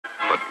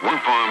One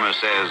farmer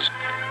says,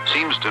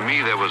 seems to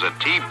me there was a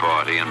tea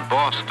party in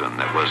Boston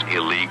that was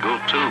illegal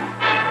too.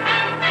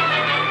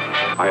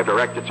 I have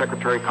directed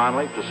Secretary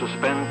Connally to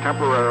suspend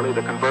temporarily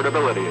the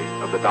convertibility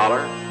of the dollar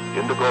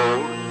into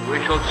gold.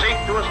 We shall seek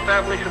to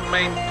establish and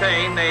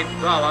maintain a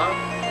dollar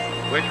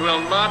which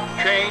will not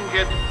change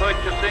its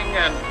purchasing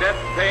and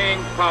debt-paying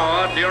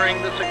power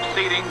during the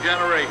succeeding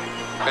generation.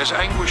 As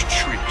anguished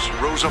shrieks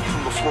rose up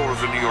from the floor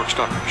of the New York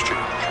Stock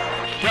Exchange.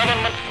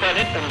 Government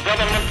credit and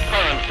government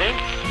currency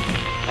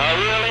are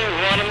really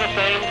one and the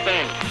same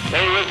thing.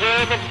 A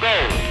reserve of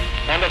gold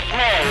and a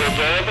small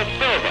reserve of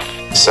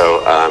silver.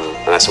 So,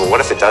 and I said, well, what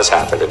if it does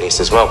happen? And he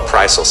says, well,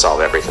 price will solve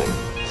everything.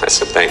 I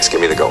said, thanks,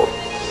 give me the gold.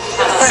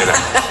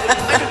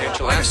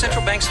 Why do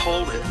central banks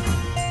hold it?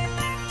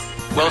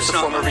 Well, it's a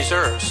form of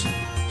reserves.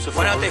 So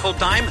why don't they hold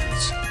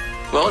diamonds?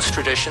 Well, it's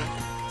tradition,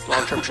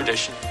 long-term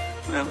tradition.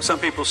 Well, some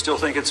people still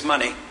think it's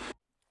money.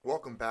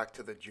 Welcome back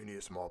to the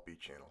Junius Maltby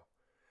channel.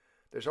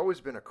 There's always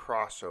been a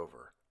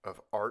crossover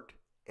of art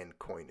and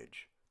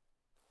coinage.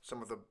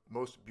 Some of the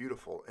most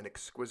beautiful and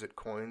exquisite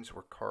coins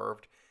were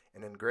carved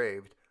and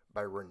engraved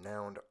by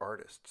renowned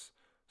artists,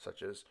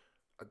 such as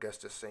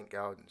Augustus St.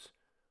 Gaudens,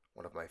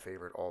 one of my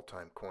favorite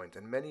all-time coins,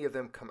 and many of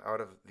them come out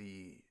of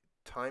the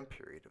time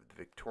period of the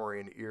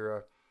Victorian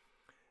era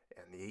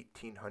and the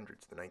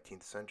 1800s, the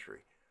 19th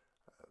century.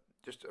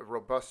 Just a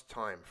robust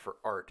time for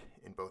art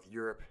in both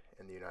Europe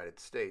and the United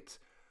States.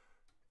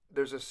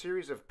 There's a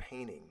series of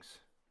paintings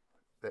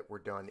that were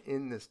done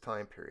in this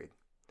time period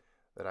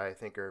that I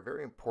think are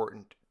very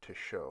important to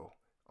show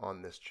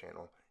on this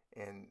channel,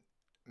 and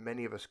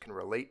many of us can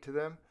relate to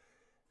them.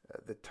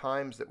 The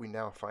times that we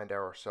now find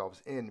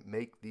ourselves in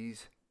make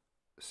these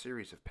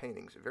series of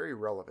paintings very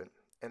relevant,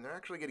 and they're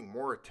actually getting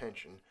more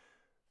attention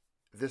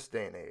this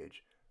day and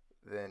age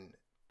than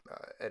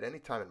at any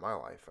time in my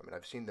life. I mean,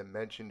 I've seen them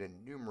mentioned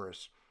in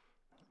numerous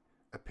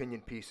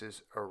opinion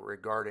pieces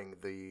regarding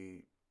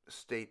the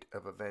state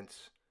of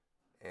events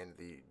and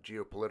the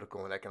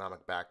geopolitical and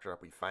economic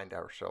backdrop we find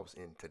ourselves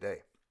in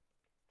today.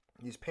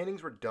 These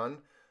paintings were done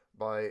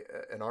by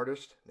an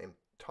artist named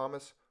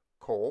Thomas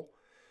Cole,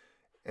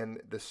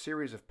 and the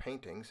series of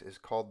paintings is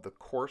called The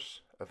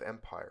Course of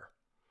Empire.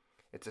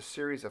 It's a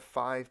series of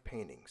 5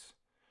 paintings,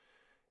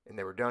 and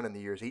they were done in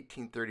the years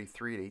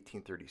 1833 to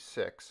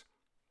 1836.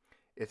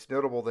 It's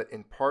notable that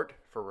in part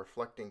for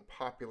reflecting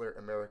popular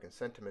American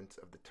sentiments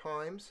of the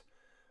times,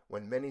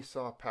 when many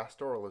saw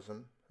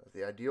pastoralism as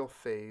the ideal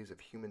phase of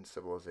human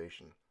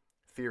civilization,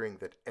 fearing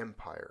that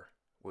empire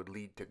would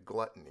lead to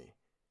gluttony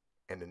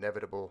and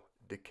inevitable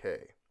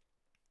decay.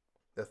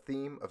 The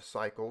theme of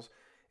cycles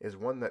is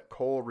one that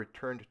Cole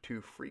returned to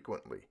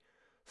frequently,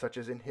 such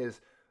as in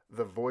his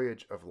The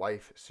Voyage of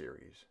Life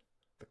series.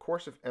 The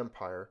Course of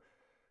Empire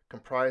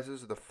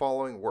comprises the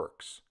following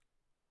works: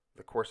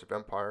 The Course of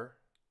Empire,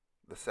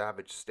 The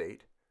Savage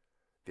State,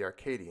 The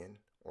Arcadian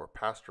or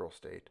Pastoral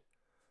State,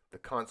 The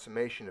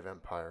Consummation of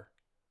Empire,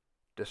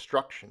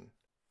 Destruction,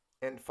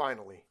 and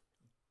finally,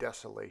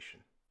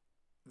 Desolation.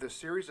 The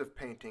series of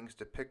paintings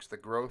depicts the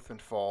growth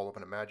and fall of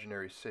an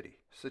imaginary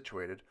city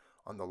situated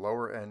on the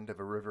lower end of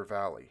a river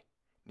valley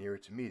near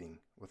its meeting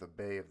with a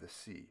bay of the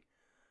sea.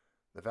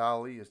 The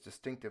valley is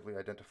distinctively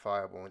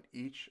identifiable in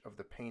each of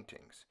the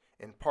paintings,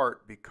 in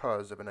part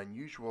because of an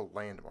unusual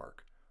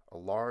landmark. A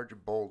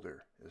large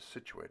boulder is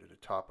situated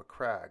atop a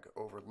crag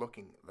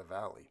overlooking the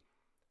valley.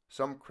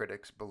 Some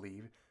critics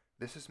believe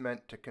this is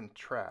meant to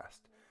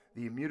contrast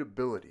the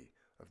immutability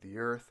of the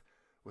earth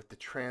with the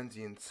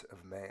transience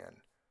of man.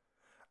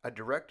 A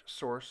direct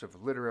source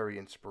of literary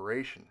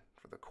inspiration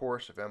for the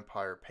Course of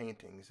Empire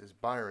paintings is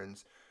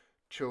Byron's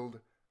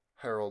Childe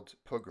Harold's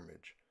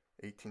Pilgrimage,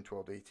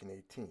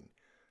 1812-1818.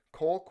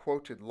 Cole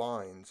quoted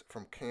lines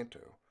from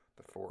Canto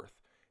IV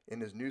in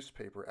his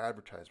newspaper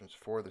advertisements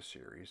for the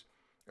series.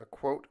 A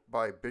quote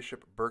by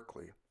Bishop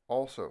Berkeley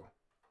also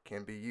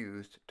can be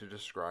used to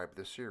describe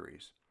the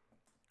series.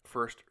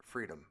 First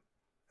freedom,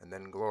 and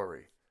then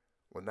glory.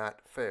 When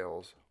that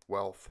fails,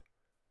 wealth,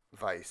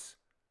 vice,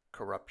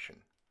 corruption.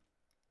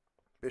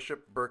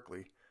 Bishop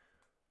Berkeley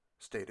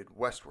stated,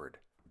 westward,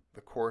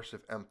 the course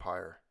of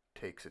empire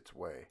takes its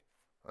way,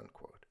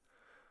 unquote.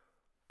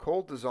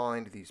 Cole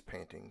designed these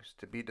paintings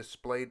to be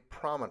displayed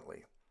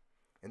prominently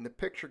in the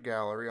picture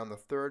gallery on the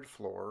 3rd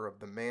floor of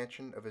the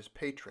mansion of his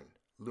patron,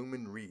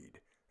 Luman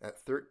Reed, at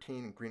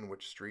 13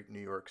 Greenwich Street, New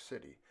York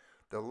City.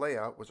 The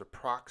layout was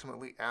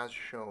approximately as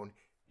shown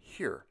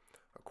here,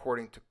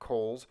 according to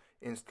Cole's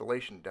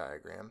installation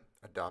diagram,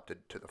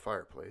 adopted to the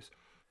fireplace.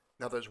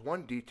 Now, there's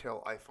one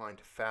detail I find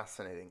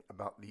fascinating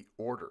about the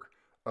order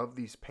of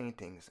these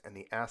paintings and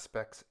the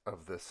aspects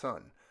of the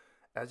sun.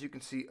 As you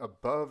can see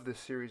above the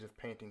series of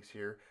paintings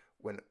here,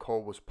 when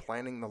Cole was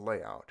planning the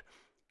layout,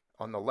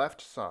 on the left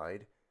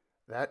side,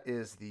 that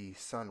is the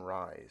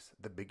sunrise,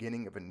 the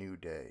beginning of a new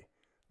day.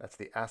 That's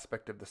the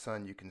aspect of the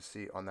sun you can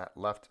see on that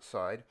left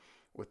side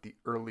with the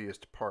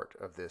earliest part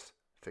of this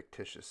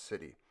fictitious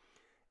city.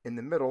 In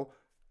the middle,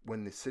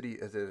 when the city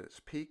is at its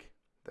peak,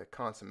 the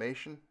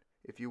consummation,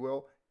 if you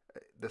will,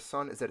 the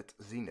sun is at its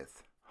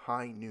zenith,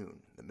 high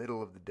noon, the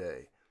middle of the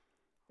day.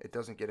 It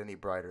doesn't get any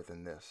brighter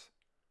than this.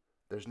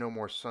 There's no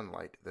more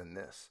sunlight than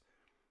this.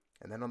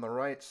 And then on the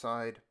right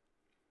side,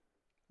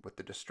 with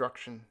the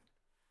destruction,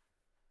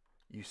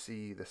 you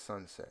see the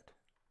sunset.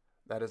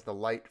 That is the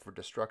light for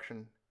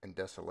destruction and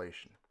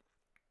desolation.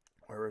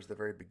 Whereas the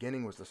very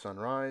beginning was the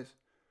sunrise,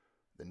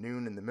 the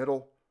noon in the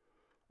middle,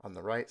 on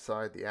the right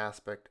side, the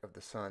aspect of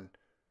the sun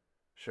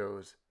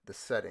shows the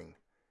setting,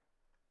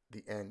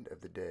 the end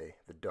of the day,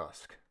 the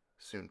dusk.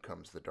 Soon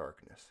comes the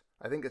darkness.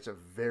 I think it's a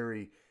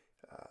very,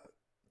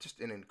 just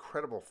an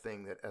incredible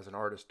thing that as an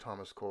artist,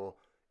 Thomas Cole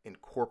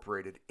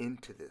incorporated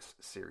into this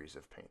series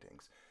of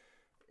paintings.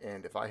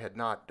 And if I had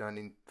not done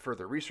any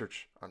further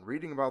research on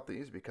reading about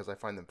these, because I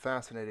find them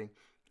fascinating,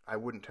 I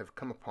wouldn't have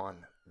come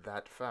upon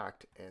that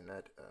fact and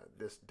that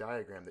this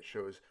diagram that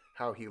shows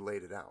how he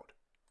laid it out.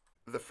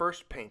 The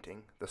first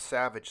painting, The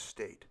Savage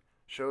State,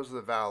 shows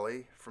the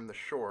valley from the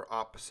shore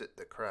opposite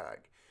the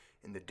crag,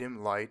 in the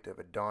dim light of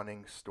a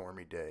dawning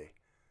stormy day.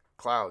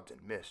 Clouds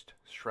and mist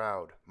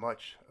shroud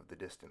much of the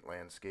distant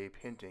landscape,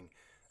 hinting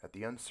at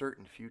the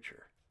uncertain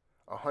future.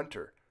 A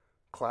hunter,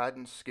 clad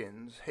in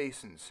skins,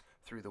 hastens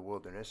through the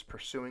wilderness,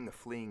 pursuing a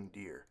fleeing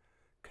deer.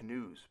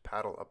 Canoes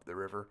paddle up the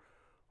river.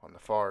 On the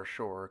far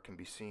shore can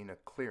be seen a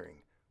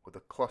clearing with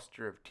a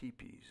cluster of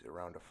teepees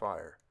around a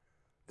fire,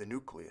 the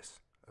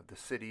nucleus of the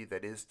city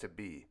that is to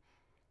be.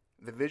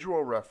 The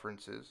visual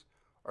references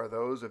are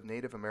those of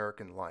Native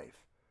American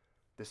life.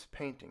 This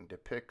painting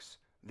depicts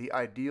the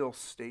ideal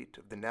state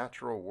of the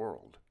natural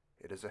world.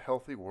 It is a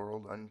healthy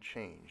world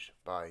unchanged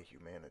by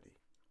humanity.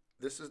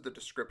 This is the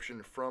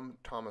description from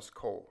Thomas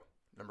Cole,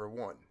 number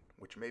 1,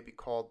 which may be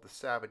called the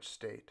savage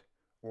state,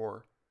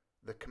 or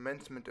the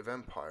commencement of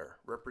empire,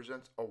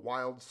 represents a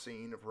wild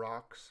scene of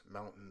rocks,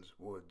 mountains,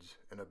 woods,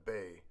 and a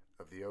bay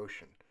of the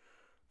ocean.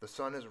 The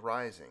sun is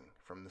rising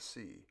from the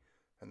sea,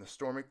 and the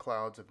stormy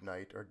clouds of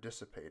night are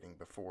dissipating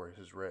before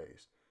his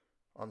rays.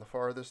 On the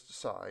farthest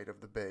side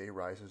of the bay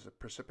rises a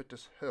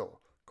precipitous hill,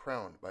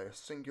 crowned by a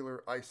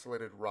singular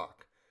isolated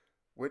rock,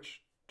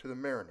 which, to the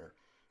mariner,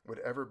 would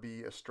ever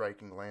be a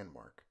striking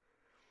landmark.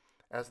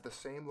 As the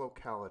same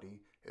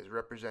locality is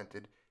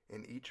represented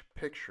in each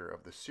picture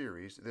of the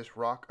series, this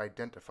rock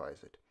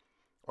identifies it.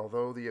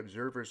 Although the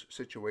observer's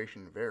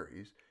situation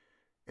varies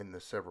in the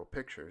several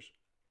pictures,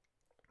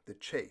 the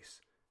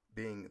chase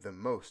being the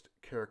most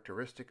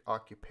characteristic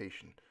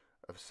occupation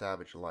of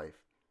savage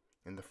life.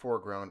 In the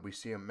foreground we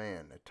see a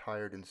man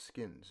attired in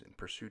skins in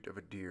pursuit of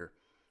a deer,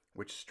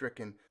 which,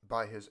 stricken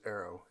by his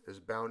arrow, is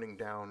bounding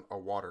down a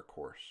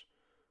watercourse.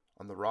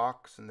 On the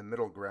rocks in the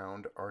middle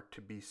ground are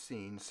to be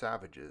seen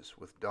savages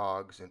with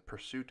dogs in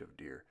pursuit of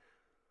deer.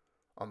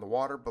 On the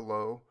water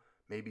below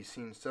may be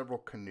seen several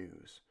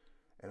canoes,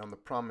 and on the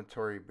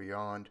promontory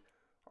beyond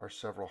are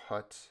several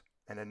huts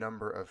and a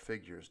number of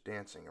figures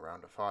dancing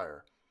around a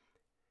fire.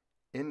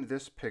 In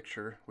this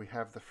picture we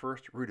have the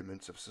first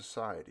rudiments of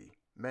society.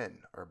 Men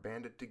are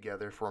banded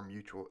together for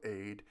mutual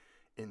aid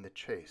in the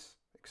chase,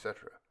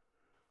 etc.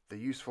 The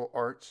useful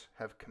arts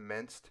have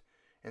commenced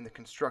in the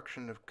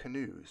construction of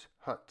canoes,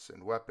 huts,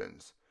 and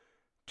weapons.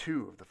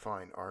 2 of the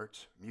fine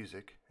arts,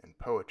 music and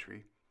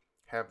poetry,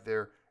 have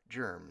their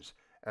germs,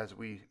 as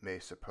we may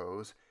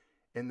suppose,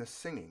 in the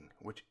singing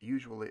which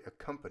usually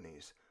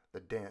accompanies the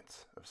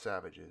dance of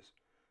savages.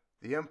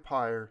 The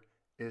empire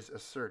is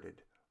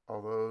asserted,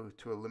 although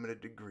to a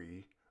limited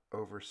degree,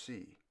 over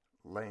sea,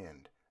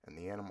 land, and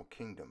the animal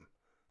kingdom.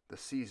 The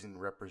season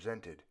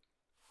represented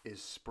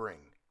is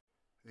spring.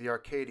 The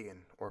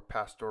Arcadian or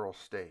pastoral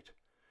state.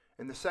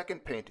 In the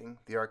second painting,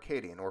 the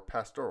Arcadian or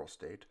pastoral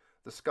state,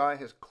 the sky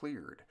has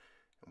cleared,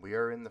 and we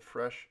are in the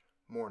fresh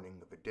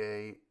morning of a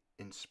day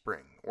in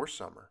spring or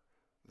summer.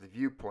 The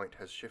viewpoint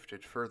has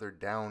shifted further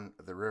down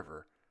the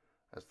river,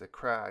 as the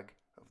crag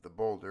of the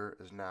boulder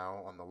is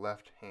now on the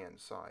left-hand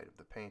side of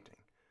the painting.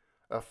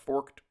 A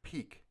forked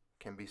peak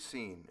can be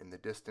seen in the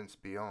distance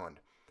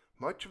beyond.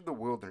 Much of the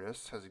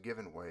wilderness has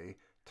given way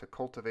to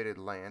cultivated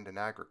land and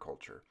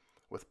agriculture,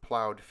 with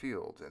plowed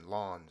fields and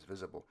lawns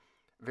visible.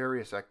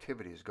 Various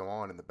activities go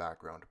on in the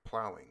background: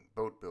 plowing,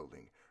 boat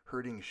building,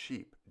 herding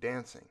sheep,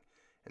 dancing.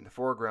 In the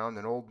foreground,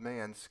 an old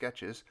man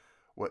sketches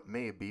what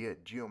may be a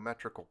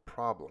geometrical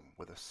problem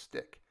with a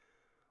stick.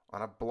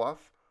 On a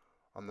bluff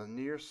on the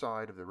near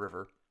side of the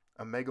river,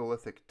 a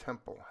megalithic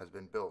temple has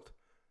been built,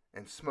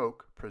 and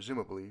smoke,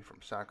 presumably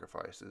from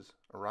sacrifices,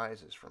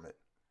 arises from it.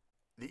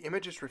 The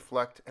images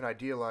reflect an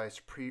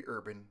idealized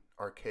pre-urban,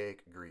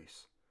 archaic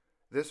Greece.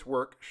 This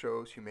work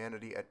shows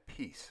humanity at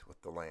peace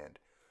with the land.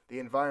 The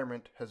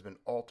environment has been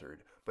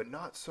altered, but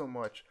not so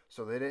much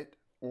so that it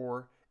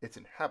or its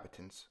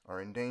inhabitants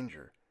are in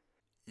danger.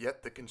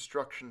 Yet the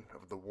construction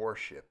of the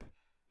warship,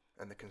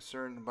 and the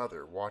concerned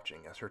mother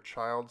watching as her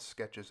child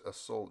sketches a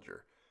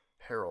soldier,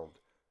 herald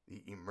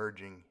the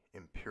emerging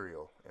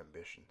imperial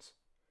ambitions.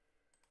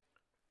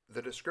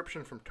 The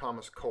description from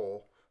Thomas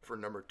Cole for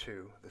number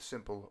 2, the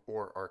simple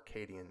or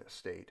Arcadian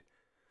state.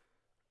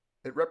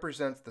 It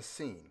represents the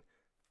scene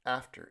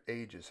after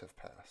ages have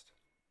passed.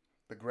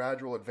 The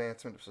gradual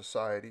advancement of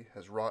society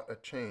has wrought a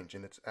change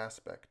in its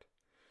aspect.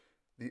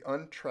 The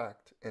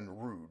untracked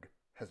and rude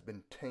has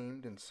been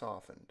tamed and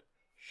softened.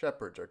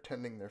 Shepherds are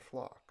tending their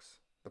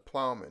flocks. The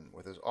plowman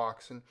with his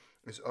oxen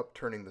is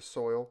upturning the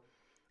soil,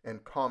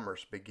 and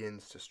commerce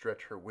begins to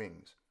stretch her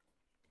wings.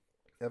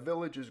 A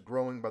village is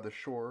growing by the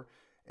shore,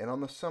 and on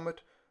the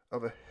summit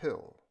of a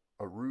hill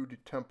a rude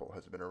temple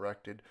has been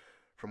erected,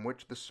 from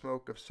which the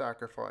smoke of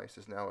sacrifice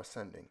is now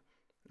ascending.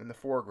 In the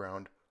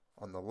foreground,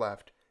 on the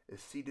left,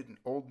 is seated an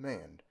old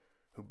man,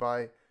 who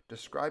by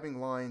describing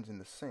lines in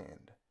the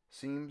sand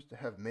seems to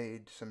have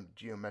made some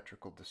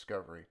geometrical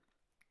discovery.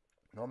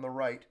 And on the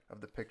right of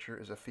the picture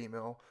is a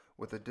female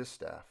with a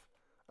distaff,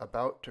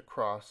 about to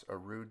cross a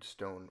rude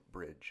stone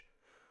bridge.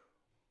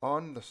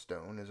 On the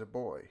stone is a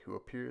boy who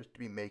appears to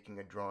be making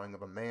a drawing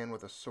of a man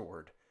with a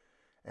sword,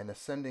 and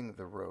ascending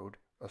the road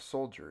a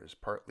soldier is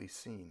partly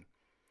seen.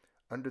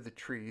 Under the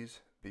trees,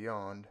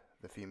 beyond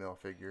the female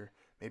figure,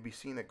 may be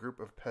seen a group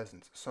of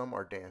peasants. Some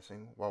are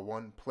dancing, while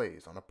one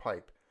plays on a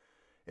pipe.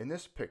 In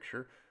this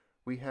picture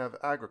we have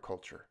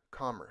agriculture,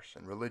 commerce,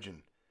 and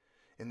religion.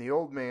 In the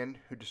old man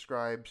who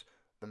describes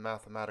the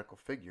mathematical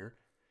figure,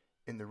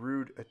 in the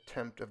rude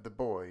attempt of the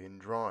boy in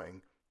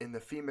drawing, in the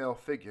female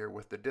figure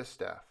with the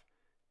distaff,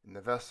 in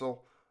the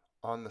vessel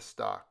on the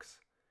stocks,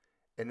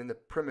 and in the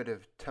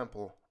primitive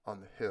temple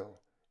on the hill,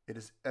 it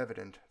is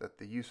evident that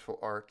the useful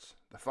arts,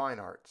 the fine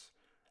arts,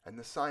 and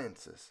the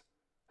sciences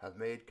have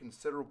made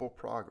considerable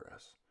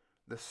progress.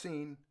 The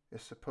scene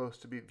is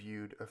supposed to be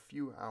viewed a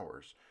few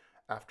hours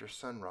after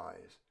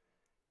sunrise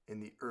in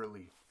the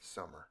early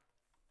summer.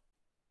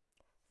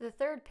 The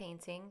third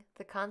painting,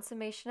 The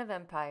Consummation of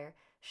Empire,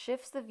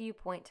 shifts the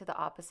viewpoint to the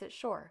opposite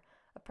shore,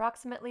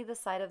 approximately the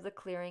side of the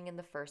clearing in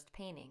the first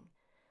painting.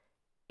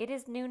 It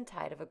is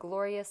noontide of a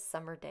glorious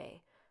summer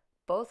day.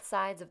 Both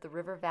sides of the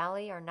river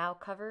valley are now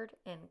covered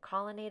in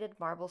colonnaded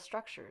marble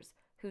structures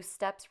whose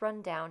steps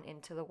run down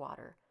into the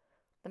water.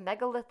 The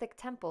megalithic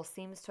temple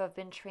seems to have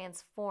been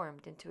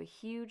transformed into a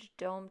huge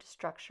domed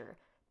structure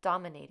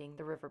dominating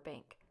the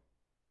riverbank.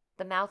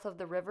 The mouth of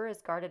the river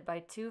is guarded by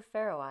 2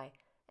 pharoae,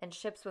 and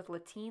ships with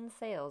lateen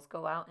sails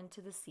go out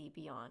into the sea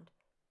beyond.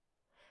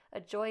 A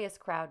joyous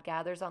crowd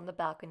gathers on the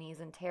balconies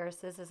and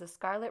terraces as a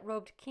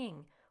scarlet-robed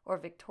king or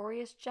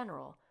victorious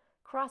general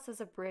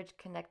crosses a bridge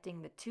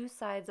connecting the 2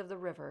 sides of the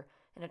river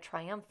in a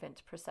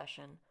triumphant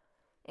procession.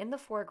 In the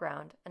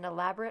foreground, an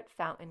elaborate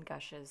fountain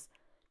gushes.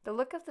 The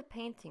look of the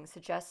painting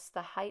suggests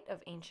the height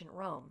of ancient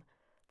Rome.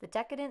 The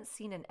decadence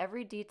seen in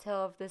every detail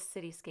of this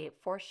cityscape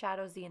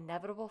foreshadows the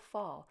inevitable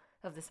fall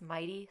of this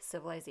mighty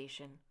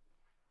civilization.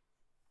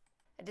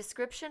 A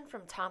description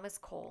from Thomas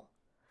Cole.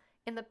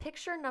 In the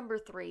picture number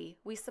 3,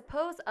 we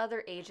suppose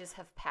other ages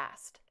have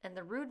passed, and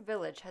the rude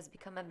village has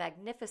become a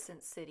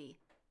magnificent city.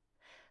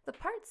 The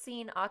part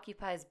seen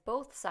occupies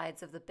both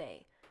sides of the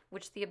bay,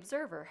 which the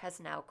observer has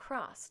now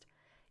crossed.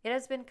 It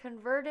has been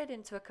converted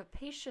into a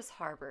capacious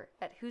harbor,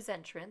 at whose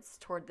entrance,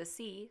 toward the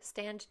sea,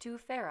 stand 2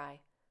 pharai.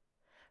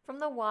 From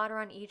the water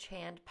on each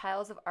hand,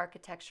 piles of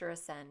architecture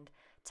ascend,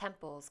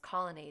 temples,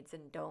 colonnades,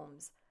 and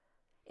domes.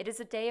 It is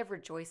a day of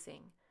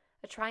rejoicing.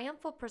 A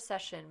triumphal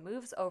procession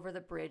moves over the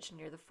bridge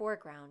near the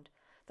foreground.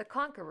 The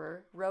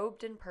conqueror,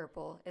 robed in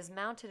purple, is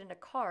mounted in a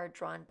car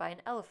drawn by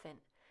an elephant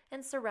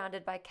and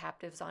surrounded by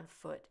captives on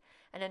foot,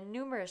 and a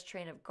numerous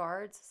train of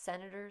guards,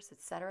 senators,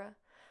 etc.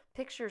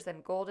 Pictures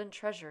and golden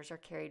treasures are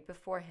carried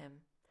before him.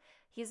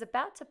 He is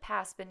about to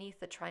pass beneath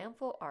the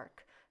triumphal arch,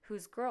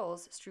 whose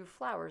girls strew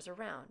flowers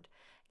around.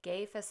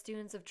 Gay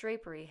festoons of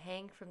drapery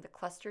hang from the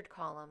clustered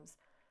columns.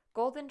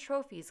 Golden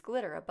trophies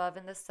glitter above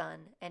in the sun,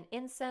 and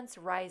incense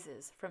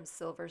rises from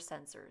silver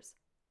censers.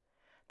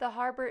 The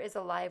harbor is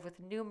alive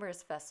with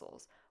numerous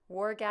vessels,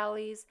 war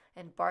galleys,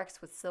 and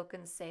barks with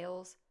silken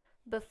sails.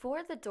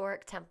 Before the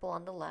Doric temple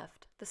on the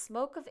left, the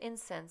smoke of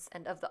incense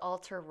and of the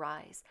altar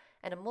rise,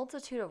 and a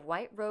multitude of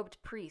white-robed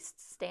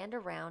priests stand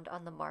around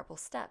on the marble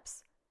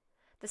steps.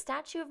 The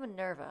statue of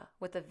Minerva,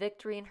 with a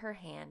victory in her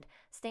hand,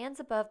 stands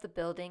above the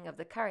building of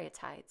the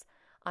caryatides,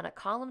 on a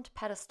columned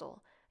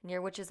pedestal, near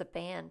which is a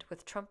band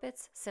with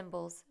trumpets,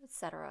 cymbals,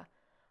 etc.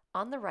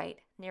 On the right,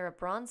 near a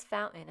bronze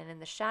fountain and in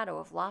the shadow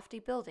of lofty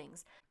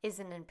buildings, is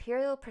an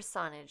imperial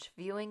personage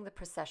viewing the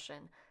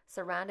procession,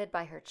 surrounded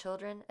by her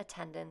children,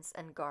 attendants,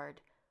 and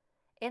guard.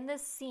 In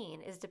this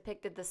scene is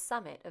depicted the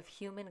summit of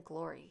human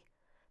glory.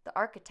 The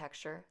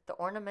architecture, the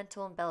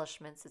ornamental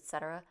embellishments,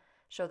 etc.,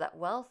 show that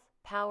wealth,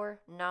 power,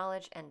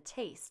 knowledge, and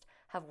taste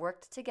have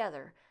worked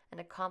together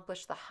and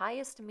accomplished the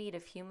highest meed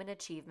of human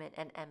achievement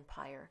and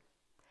empire.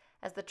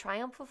 As the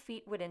triumphal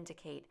feat would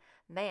indicate,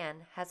 man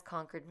has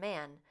conquered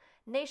man.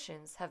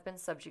 Nations have been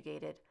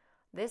subjugated.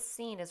 This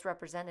scene is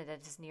represented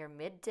as near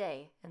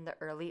midday in the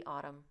early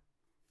autumn.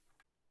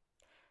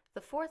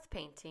 The fourth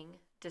painting,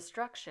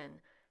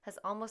 Destruction, has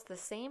almost the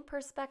same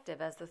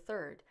perspective as the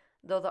third,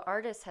 though the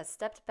artist has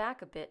stepped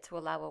back a bit to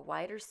allow a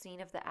wider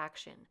scene of the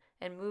action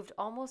and moved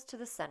almost to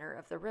the center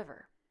of the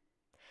river.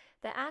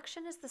 The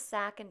action is the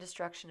sack and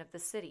destruction of the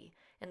city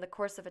in the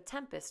course of a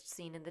tempest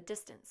seen in the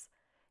distance.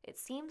 It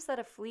seems that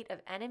a fleet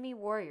of enemy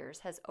warriors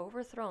has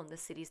overthrown the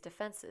city's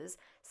defenses,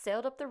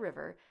 sailed up the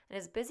river, and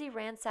is busy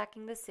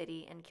ransacking the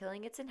city and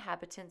killing its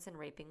inhabitants and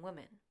raping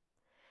women.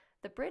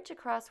 The bridge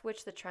across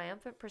which the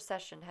triumphant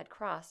procession had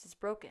crossed is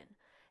broken.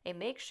 A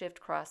makeshift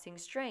crossing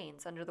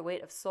strains under the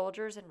weight of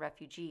soldiers and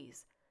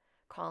refugees.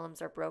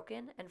 Columns are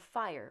broken, and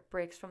fire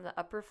breaks from the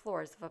upper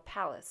floors of a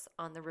palace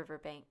on the river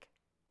bank.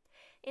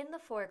 In the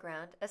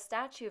foreground, a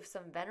statue of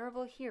some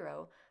venerable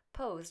hero,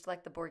 posed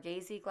like the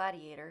Borghese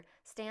gladiator,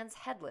 stands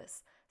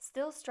headless,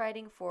 still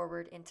striding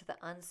forward into the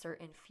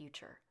uncertain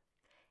future.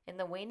 In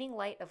the waning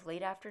light of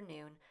late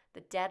afternoon,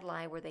 the dead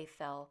lie where they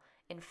fell,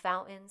 in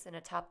fountains and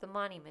atop the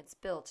monuments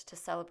built to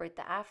celebrate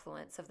the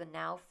affluence of the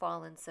now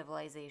fallen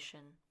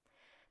civilization.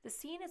 The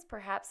scene is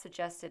perhaps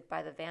suggested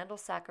by the Vandal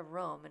sack of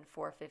Rome in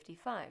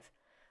 455.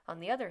 On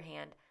the other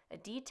hand, a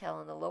detail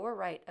in the lower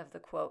right of the,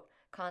 quote,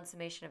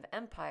 Consummation of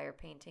Empire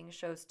painting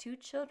shows two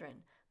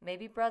children,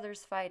 maybe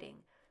brothers, fighting,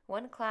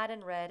 one clad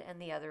in red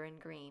and the other in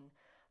green,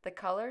 the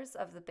colors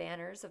of the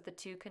banners of the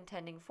two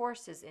contending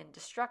forces in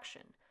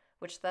destruction,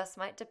 which thus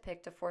might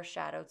depict a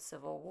foreshadowed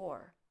civil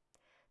war.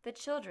 The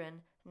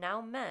children,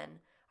 now men,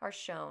 are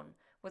shown,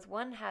 with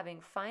one having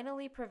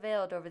finally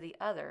prevailed over the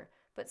other,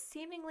 but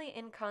seemingly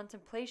in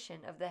contemplation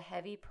of the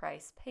heavy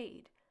price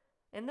paid.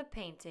 In the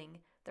painting,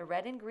 the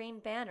red and green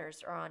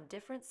banners are on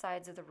different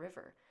sides of the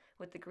river,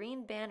 with the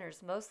green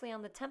banners mostly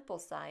on the temple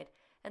side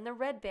and the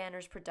red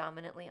banners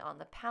predominantly on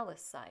the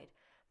palace side,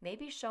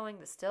 maybe showing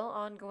the still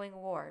ongoing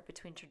war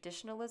between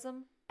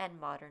traditionalism and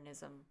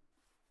modernism.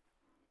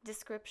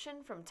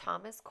 Description from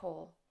Thomas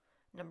Cole.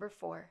 Number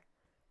 4.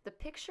 The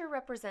picture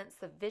represents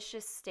the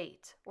vicious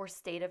state, or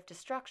state of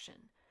destruction.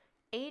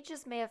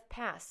 Ages may have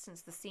passed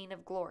since the scene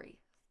of glory,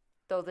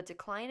 though the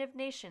decline of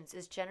nations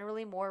is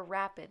generally more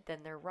rapid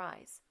than their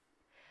rise.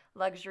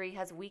 Luxury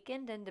has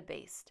weakened and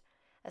debased.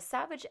 A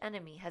savage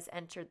enemy has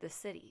entered the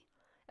city.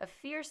 A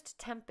fierce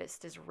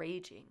tempest is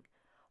raging.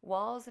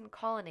 Walls and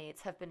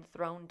colonnades have been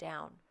thrown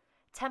down.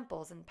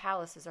 Temples and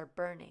palaces are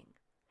burning.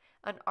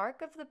 An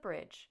arc of the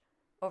bridge,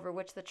 over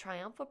which the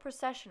triumphal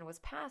procession was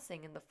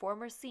passing in the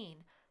former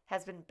scene,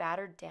 has been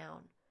battered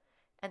down,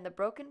 and the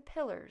broken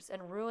pillars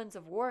and ruins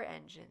of war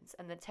engines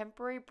and the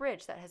temporary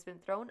bridge that has been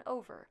thrown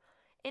over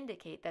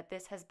indicate that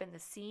this has been the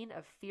scene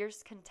of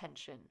fierce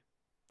contention.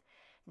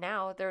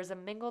 Now there is a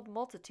mingled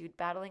multitude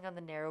battling on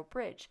the narrow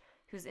bridge,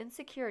 whose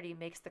insecurity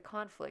makes the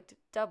conflict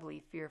doubly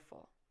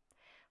fearful.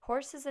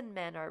 Horses and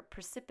men are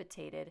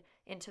precipitated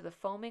into the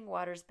foaming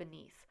waters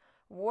beneath.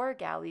 War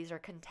galleys are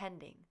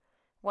contending.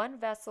 One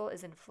vessel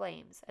is in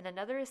flames, and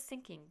another is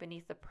sinking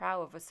beneath the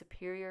prow of a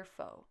superior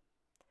foe.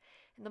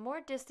 In the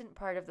more distant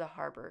part of the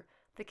harbor,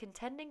 the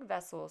contending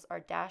vessels are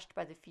dashed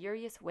by the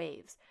furious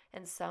waves,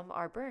 and some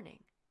are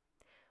burning.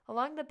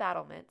 Along the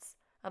battlements,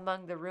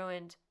 among the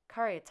ruined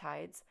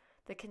caryatides,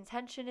 the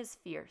contention is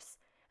fierce,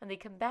 and the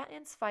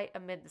combatants fight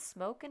amid the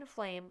smoke and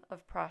flame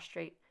of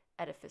prostrate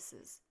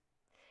edifices.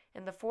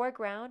 In the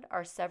foreground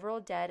are several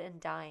dead and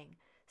dying.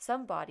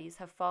 Some bodies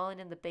have fallen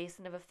in the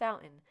basin of a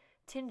fountain,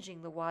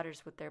 tinging the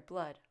waters with their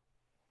blood.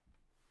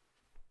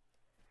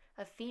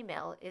 A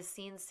female is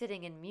seen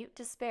sitting in mute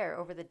despair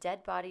over the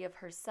dead body of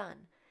her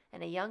son,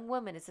 and a young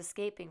woman is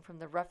escaping from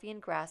the ruffian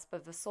grasp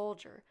of a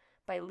soldier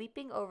by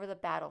leaping over the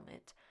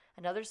battlement.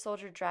 Another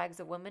soldier drags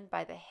a woman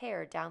by the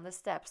hair down the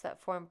steps that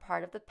form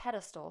part of the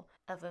pedestal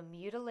of a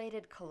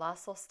mutilated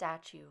colossal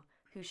statue,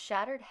 whose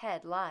shattered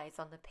head lies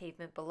on the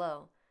pavement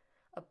below.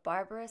 A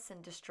barbarous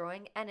and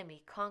destroying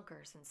enemy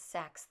conquers and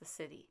sacks the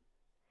city.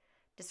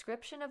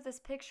 Description of this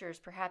picture is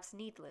perhaps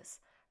needless.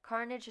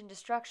 Carnage and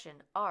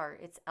destruction are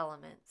its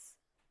elements.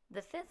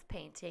 The fifth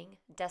painting,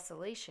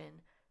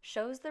 Desolation,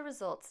 shows the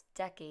results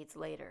decades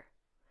later.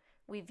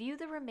 We view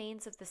the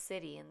remains of the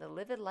city in the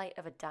livid light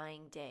of a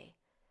dying day.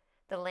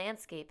 The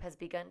landscape has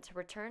begun to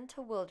return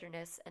to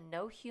wilderness and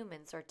no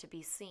humans are to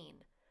be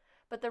seen,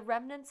 but the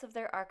remnants of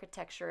their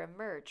architecture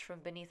emerge from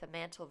beneath a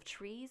mantle of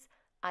trees,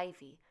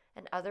 ivy,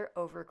 and other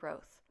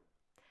overgrowth.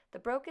 The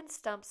broken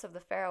stumps of the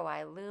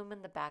Pharaoh loom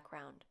in the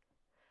background.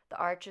 The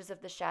arches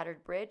of the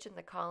shattered bridge and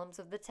the columns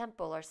of the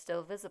temple are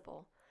still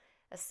visible.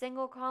 A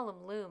single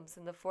column looms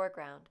in the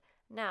foreground,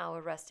 now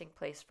a resting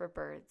place for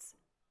birds.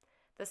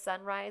 The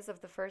sunrise of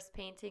the first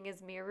painting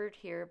is mirrored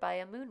here by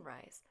a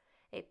moonrise,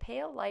 a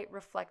pale light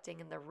reflecting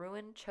in the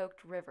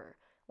ruin-choked river,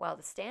 while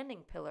the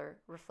standing pillar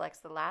reflects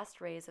the last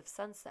rays of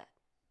sunset.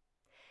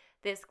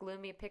 This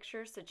gloomy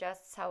picture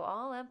suggests how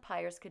all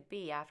empires could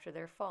be after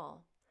their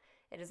fall.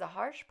 It is a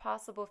harsh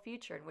possible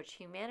future in which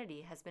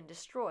humanity has been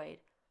destroyed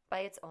by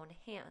its own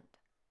hand.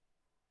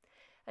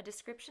 A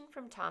description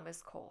from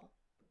Thomas Cole.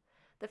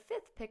 The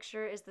fifth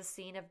picture is the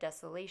scene of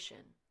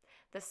desolation.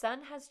 The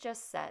sun has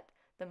just set.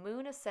 The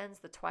moon ascends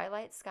the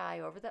twilight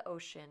sky over the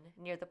ocean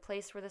near the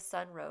place where the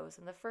sun rose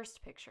in the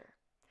first picture.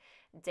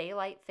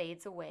 Daylight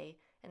fades away,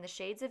 and the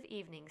shades of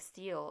evening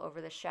steal over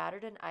the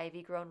shattered and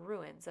ivy-grown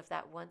ruins of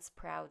that once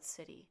proud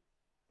city.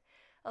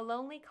 A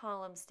lonely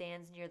column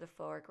stands near the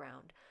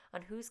foreground,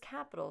 on whose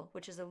capital,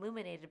 which is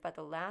illuminated by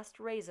the last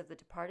rays of the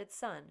departed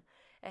sun,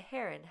 a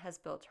heron has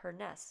built her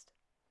nest.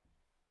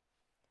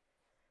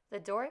 The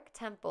Doric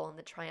temple and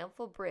the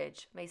triumphal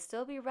bridge may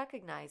still be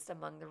recognized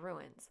among the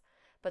ruins,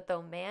 but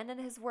though man and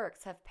his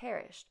works have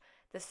perished,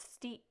 the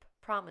steep,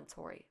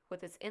 promontory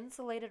with its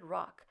insulated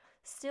rock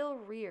still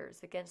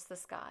rears against the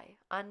sky,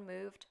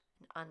 unmoved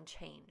and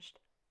unchanged.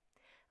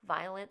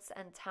 Violence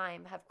and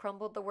time have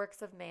crumbled the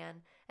works of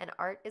man, and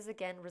art is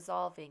again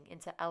resolving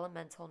into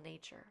elemental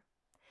nature.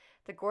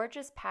 The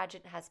gorgeous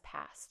pageant has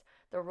passed,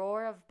 the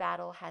roar of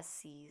battle has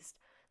ceased,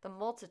 the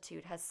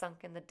multitude has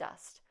sunk in the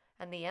dust,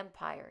 and the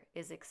empire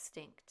is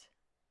extinct.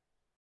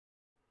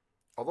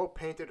 Although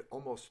painted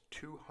almost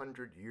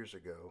 200 years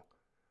ago,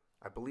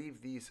 I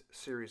believe these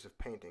series of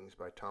paintings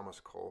by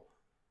Thomas Cole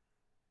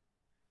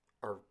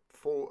are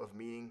full of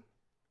meaning,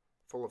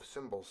 full of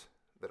symbols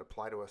that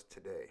apply to us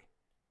today.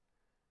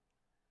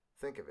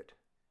 Think of it.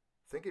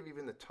 Think of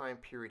even the time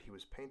period he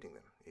was painting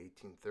them,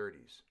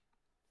 1830s.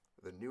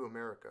 The new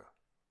America,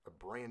 a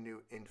brand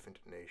new infant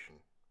nation,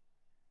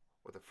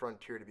 with a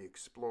frontier to be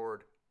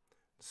explored,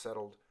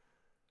 settled.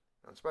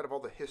 Now, in spite of all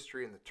the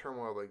history and the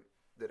turmoil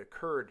that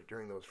occurred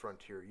during those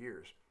frontier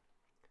years,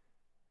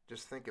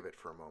 just think of it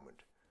for a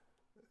moment.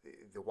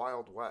 The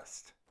Wild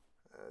West,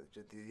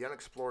 the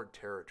unexplored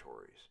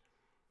territories,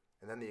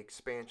 and then the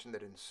expansion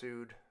that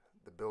ensued,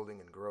 the building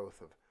and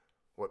growth of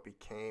what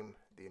became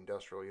the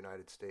industrial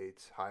United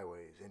States,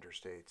 highways,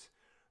 interstates,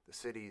 the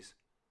cities.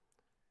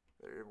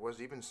 There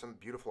was even some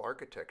beautiful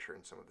architecture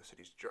in some of the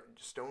cities,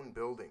 stone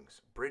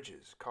buildings,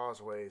 bridges,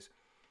 causeways,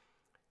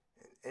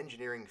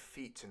 engineering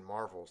feats and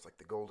marvels like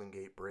the Golden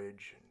Gate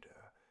Bridge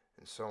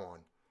and so on.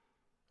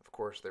 Of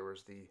course, there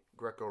was the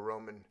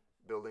Greco-Roman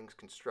buildings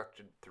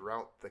constructed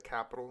throughout the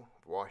capital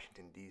of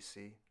Washington,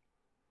 D.C.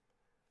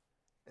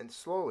 And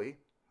slowly,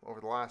 over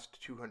the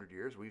last 200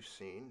 years, we've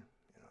seen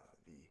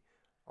the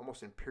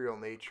almost imperial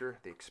nature,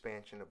 the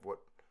expansion of what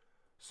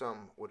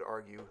some would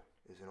argue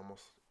is an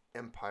almost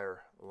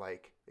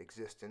empire-like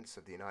existence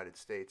of the United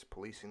States,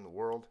 policing the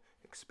world,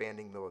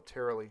 expanding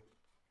militarily.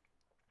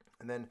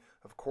 And then,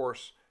 of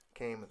course,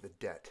 came the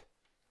debt,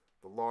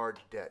 the large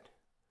debt,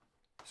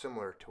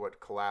 similar to what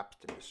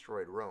collapsed and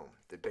destroyed Rome,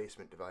 the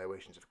debasement,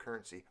 devaluations of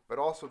currency, but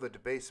also the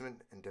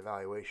debasement and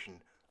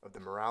devaluation of the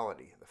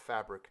morality, the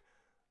fabric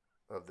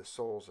of the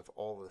souls of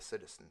all the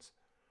citizens,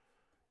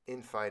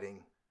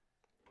 infighting,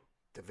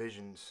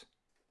 divisions,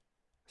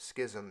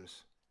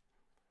 schisms,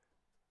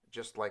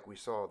 just like we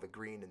saw the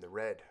green and the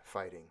red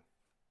fighting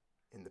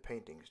in the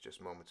paintings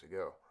just moments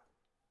ago.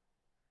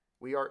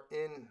 We are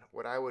in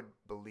what I would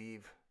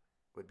believe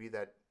would be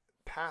that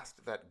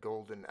past that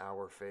golden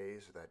hour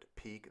phase, that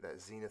peak, that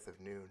zenith of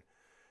noon,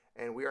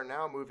 and we are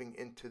now moving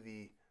into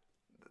the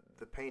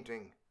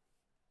painting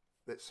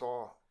that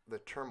saw the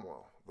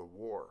turmoil, the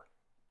war,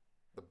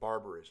 the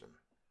barbarism,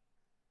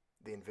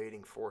 the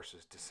invading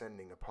forces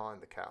descending upon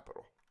the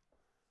capital.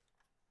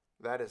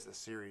 That is the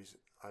series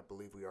I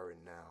believe we are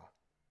in now.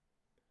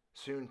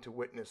 Soon to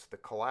witness the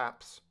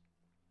collapse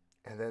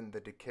and then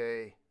the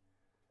decay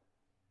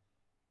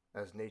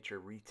as nature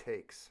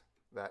retakes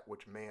that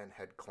which man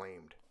had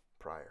claimed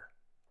prior.